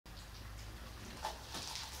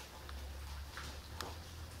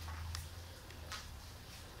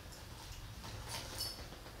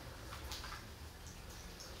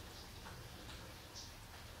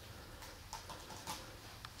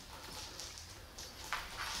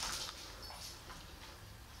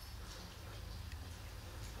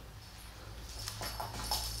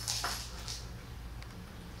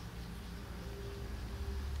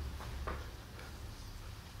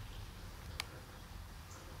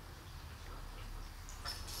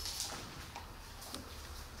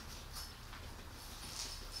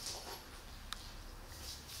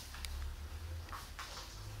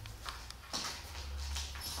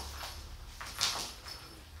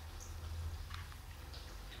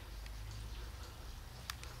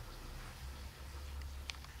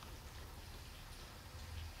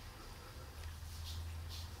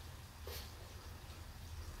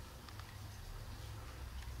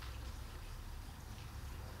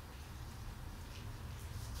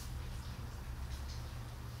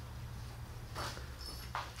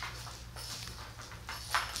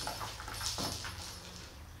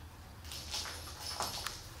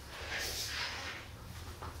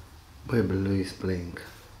Baby Louis playing.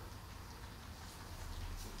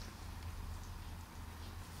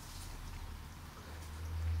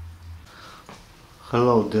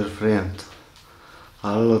 Hello dear friend.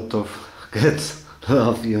 A lot of cats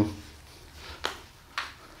love you.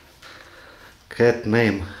 Cat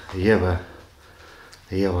name Eva.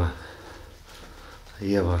 Eva.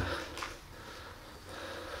 Eva.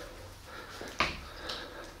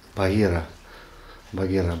 Bagheera.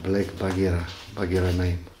 Bagheera. Black Bagheera. Bagheera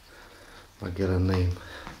name. Bagheera name.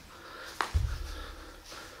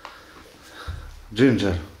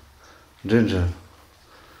 Ginger. Ginger.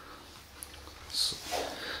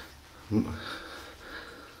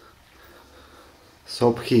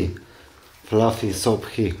 Sobhi. Fluffy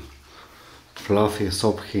Sobhi. Fluffy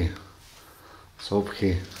Sobhi.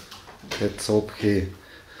 Sobhi. Cat Sobhi.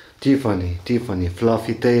 Tiffany. Tiffany.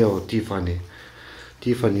 Fluffy tail. Tiffany.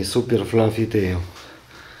 Tiffany. Super fluffy tail.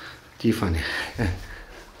 Tiffany.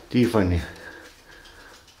 Tiffany.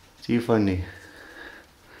 Tiffany.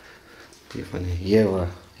 Tiffany. Eva.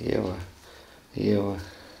 Eva. Eva.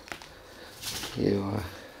 Eva.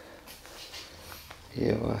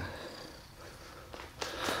 Eva.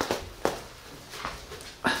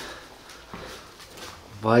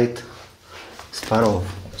 White Sparrow.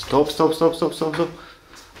 Stop, stop, stop, stop, stop, stop.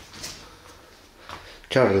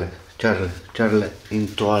 Charlie, Charlie, Charlie in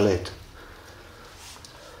toilet.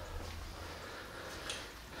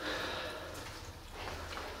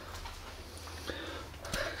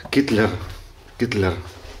 Kittler, Kittler,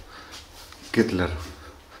 Kittler,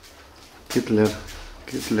 Kittler,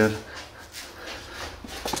 Kittler,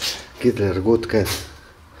 Kittler, good cat.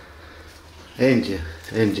 Andy,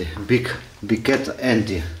 Andy, big cat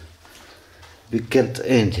Andy. Big cat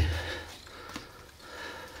Andy.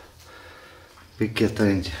 Big cat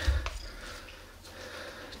Andy.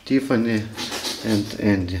 Tiffany and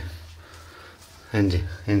Andy. Andy,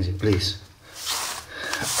 Andy, please.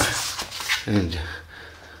 Andy.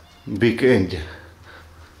 Big Andy.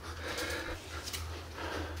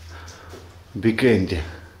 Big Andy.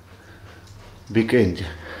 Big Andy.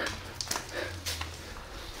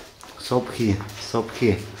 Sobhi,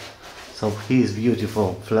 Sobhi. Sobhi is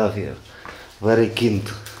beautiful, fluffy, very kind,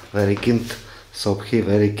 Sobhi,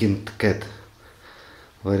 very kind cat.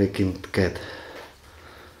 Very kind cat.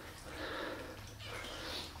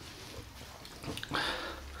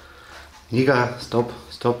 Nika, stop,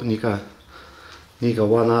 stop, Nika. Nika,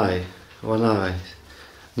 one eye.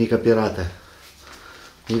 Nika pirate.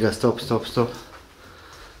 Nika, stop, stop, stop.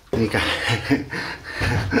 Nika.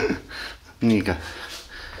 Nika.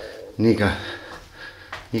 Nika.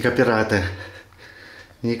 Nika pirate.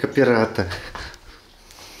 Nika pirate.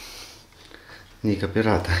 Nika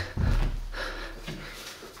pirate.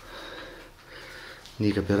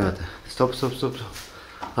 Nika pirate. Stop, stop, stop, stop.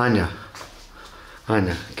 Anya.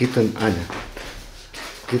 Anya. Kitten Anya.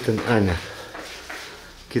 Kitten Anya.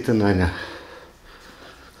 Kitten Anya.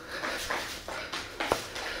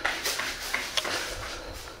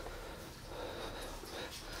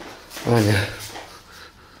 Anya.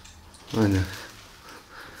 Anya.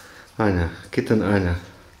 Anya. Kitten Anya.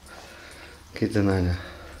 Kitten Anya.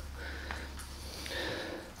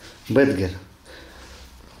 Badger.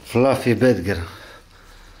 Fluffy Badger.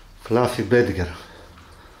 Fluffy Badger.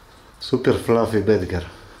 Super fluffy Badger.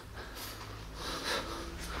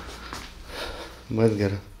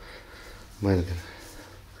 Badger. Badger.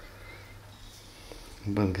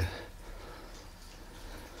 Badger.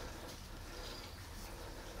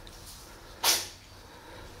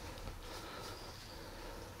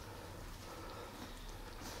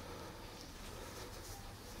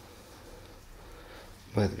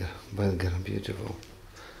 Badger, Badger, beautiful.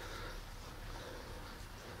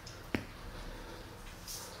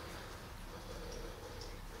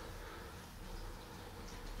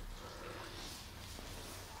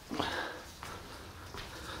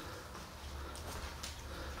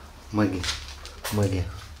 Maggie, Maggie,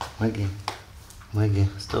 Maggie, Maggie,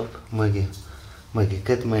 stop, Maggie, Maggie,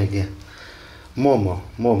 cat Maggie. Momo,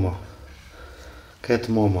 Momo, cat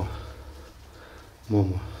Momo,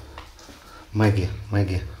 Momo. Maggie,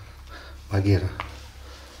 Maggie, Bagheera.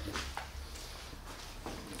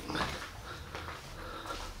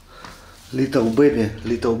 Little baby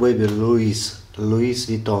Louis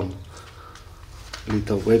Vuitton.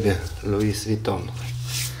 Little baby Louis Vuitton.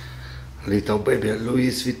 Little baby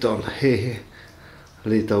Louis Vuitton. Hey,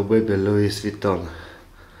 little baby Louis Vuitton.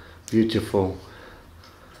 Beautiful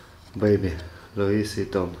baby Louis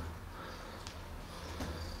Vuitton.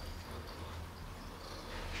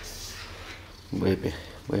 Baby,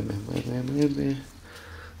 baby, baby, baby.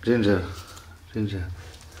 Ginger, Ginger,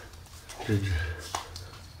 Ginger,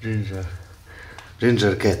 Ginger,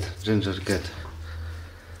 Ginger cat, ginger cat.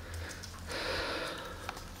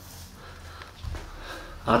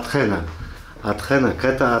 Athena, Athena,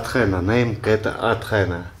 cat Athena, name cat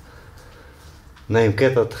Athena. Name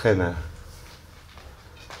cat Athena.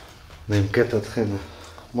 Name cat Athena.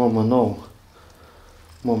 Mama no.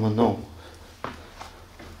 Mama no.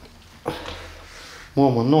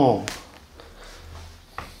 Mama no.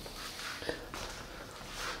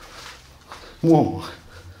 Mama.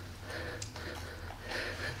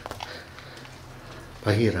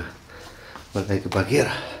 Bagheera. Balik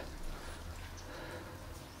Bagheera.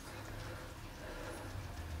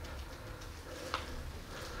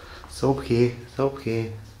 Soapy,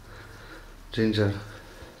 Soapy. Ginger.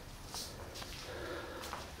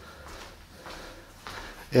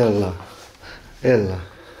 Ella. Ella.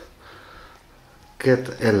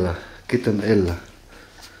 Cat Ella. Kitten Ella.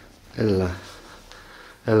 Ella.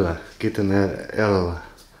 Ella. Kitten Ella.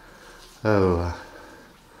 Ella.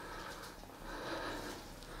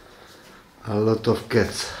 A lot of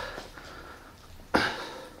cats.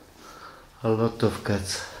 A lot of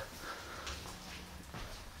cats.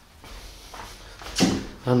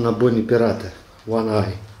 Anna Bonnie Pirate, one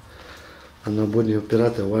eye. Anna Bonnie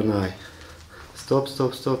Pirate, one eye. Stop,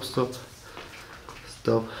 stop, stop, stop.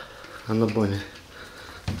 Stop. Anna Bonnie.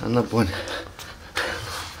 Anna Bonnie.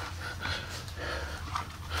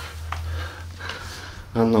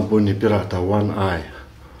 Anna Bonnie Pirata, one eye.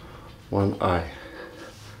 One eye.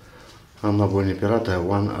 Anna Bonnie Pirata,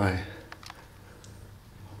 one eye.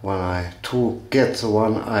 One eye. Two cats,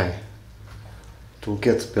 one eye. Two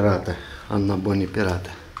cats Pirata. Anna Bonnie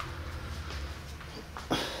Pirata.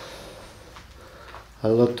 A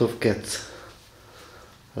lot of cats.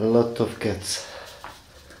 A lot of cats.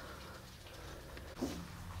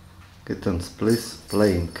 Kittens, please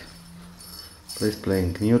playing. Please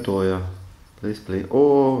playing. New toy. Please play.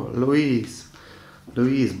 Oh, Louise.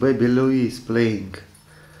 Louise, baby Louise playing.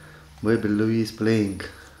 Baby Louise playing.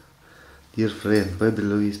 Dear friend, baby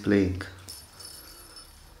Louise playing.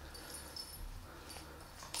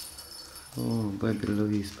 Oh, baby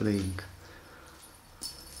Louise playing.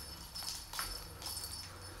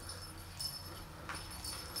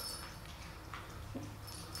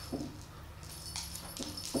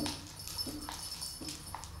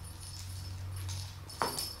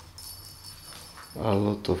 A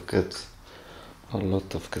lot of cats. A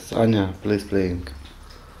lot of cats. Anya, please playing.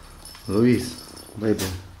 Louise, baby.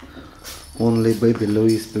 Only baby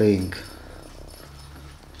Louise playing.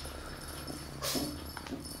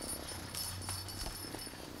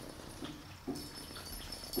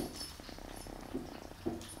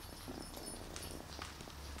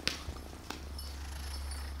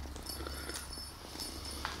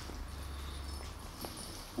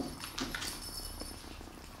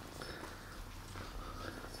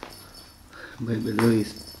 Baby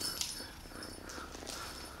Louise.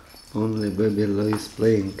 Only baby Louise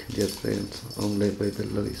playing, dear friends. Only baby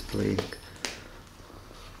Louise playing.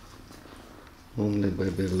 Only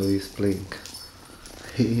baby Louise playing.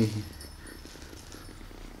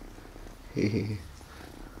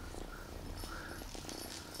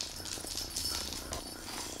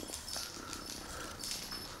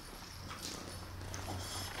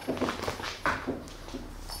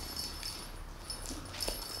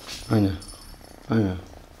 Anya, Anya.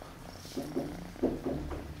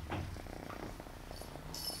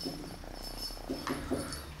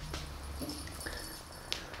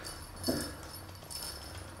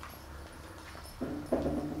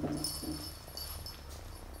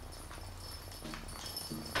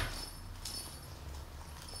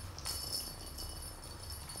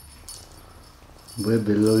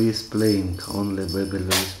 Baby Louise playing, only baby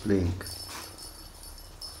Louise playing.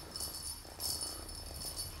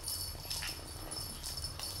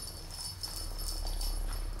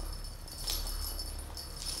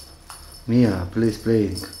 Mia, please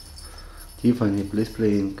playing. Tiffany, please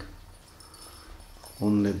playing.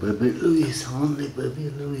 Only baby Louise, only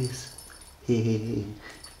baby Louise.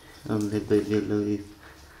 Only baby Louise.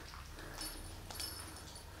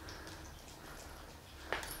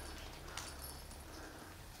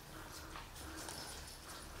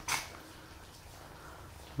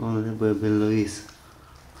 Only baby Louise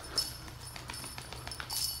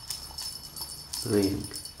playing.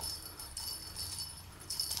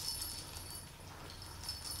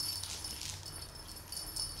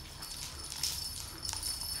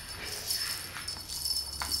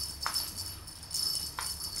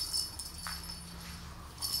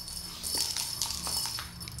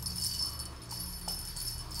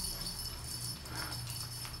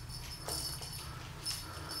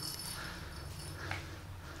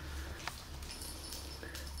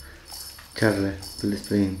 Charlie, please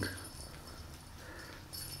blink.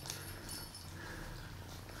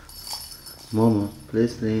 Momo,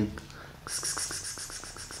 please blink.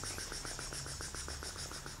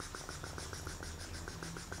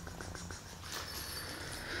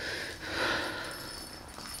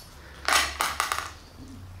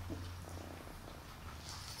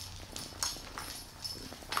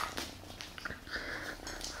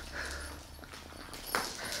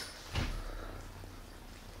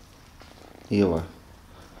 Ева.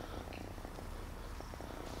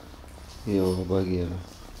 Ева Багира.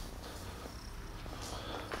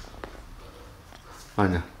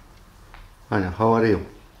 Аня. Аня, how are you?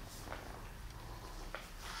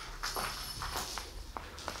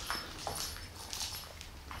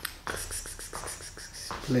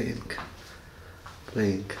 Playing.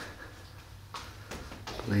 Playing.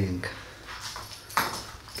 Playing.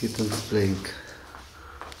 Kitten is playing.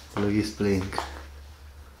 Log is playing.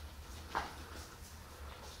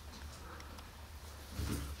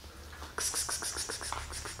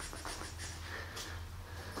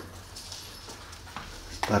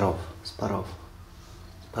 Sparrow, Sparrow,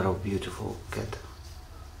 Sparrow, beautiful cat.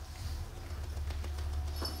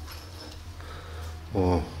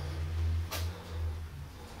 Oh.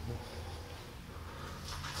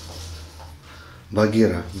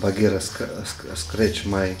 Bagheera, Bagheera scratch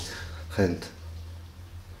my hand.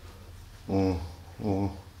 Oh,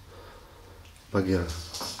 oh, Bagheera.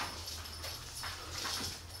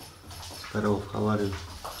 Sparrow, how are you?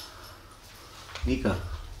 Nika,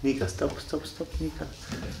 Nika, stop, stop, stop, Nika.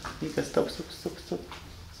 Nika, stop, stop, stop, stop.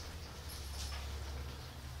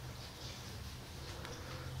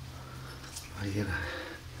 Bagheera.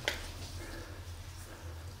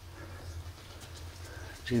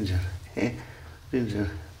 Ginger, eh? Ginger.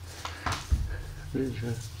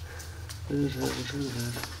 Ginger. Ginger,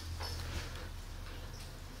 Ginger.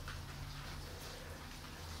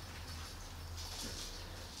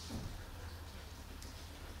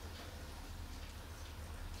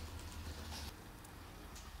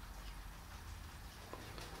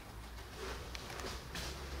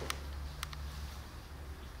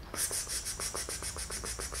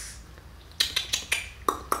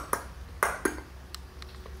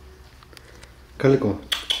 Calico.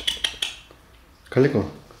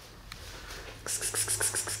 Calico.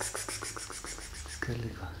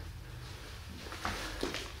 Calico.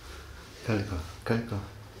 Calico.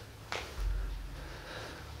 Calico.